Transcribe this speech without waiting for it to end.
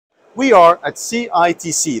We are at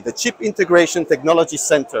CITC, the Chip Integration Technology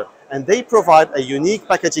Center, and they provide a unique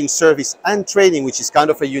packaging service and training, which is kind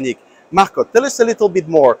of a unique. Marco, tell us a little bit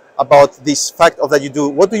more about this fact of that you do.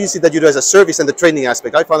 What do you see that you do as a service and the training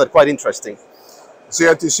aspect? I found that quite interesting.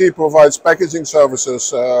 CITC provides packaging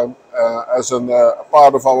services as a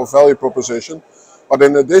part of our value proposition. But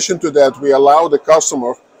in addition to that, we allow the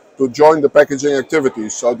customer to join the packaging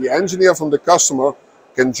activities. So the engineer from the customer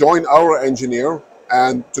can join our engineer,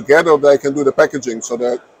 and together they can do the packaging. So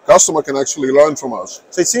the customer can actually learn from us.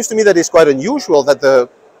 So it seems to me that it's quite unusual that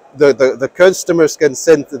the customers can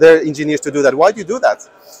send their engineers to do that. Why do you do that?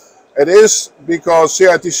 It is because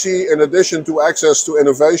CITC, in addition to access to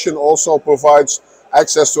innovation, also provides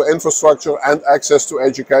access to infrastructure and access to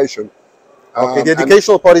education. Okay, the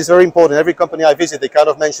educational part is very important. Every company I visit, they kind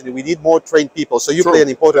of mention it. We need more trained people. So you play an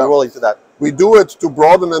important role into that. We do it to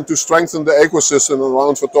broaden and to strengthen the ecosystem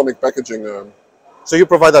around photonic packaging. So you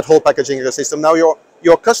provide that whole packaging ecosystem. Now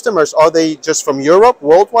your customers, are they just from Europe,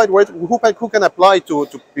 worldwide? Who can apply to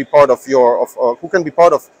be part of who can be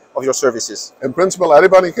part of your services? In principle,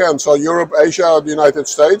 anybody can. So Europe, Asia, the United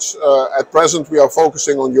States. At present, we are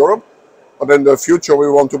focusing on Europe. But in the future, we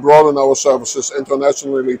want to broaden our services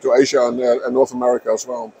internationally to Asia and North America as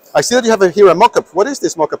well. I see that you have here a mock-up. What is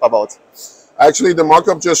this mock-up about? Actually, the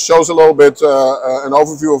mock-up just shows a little bit an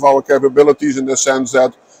overview of our capabilities, in the sense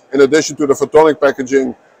that in addition to the photonic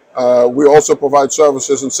packaging, we also provide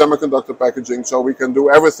services in semiconductor packaging. So we can do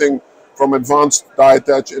everything from advanced die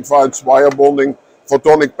attach, advanced wire bonding,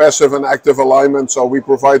 photonic passive and active alignment. So we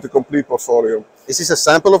provide the complete portfolio. Is this a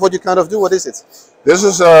sample of what you kind of do? What is it? This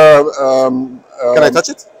is can I touch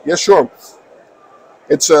it? Yes, sure.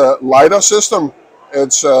 It's a LiDAR system.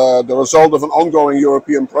 It's the result of an ongoing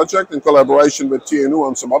European project in collaboration with TNU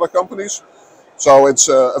and some other companies. So it's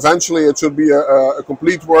eventually it should be a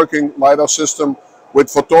complete working LiDAR system with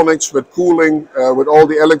photonics, with cooling, with all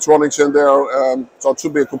the electronics in there. So it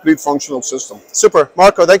should be a complete functional system. Super.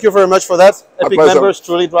 Marco, thank you very much for that. My EPIC pleasure. members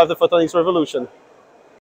truly drive the photonics revolution.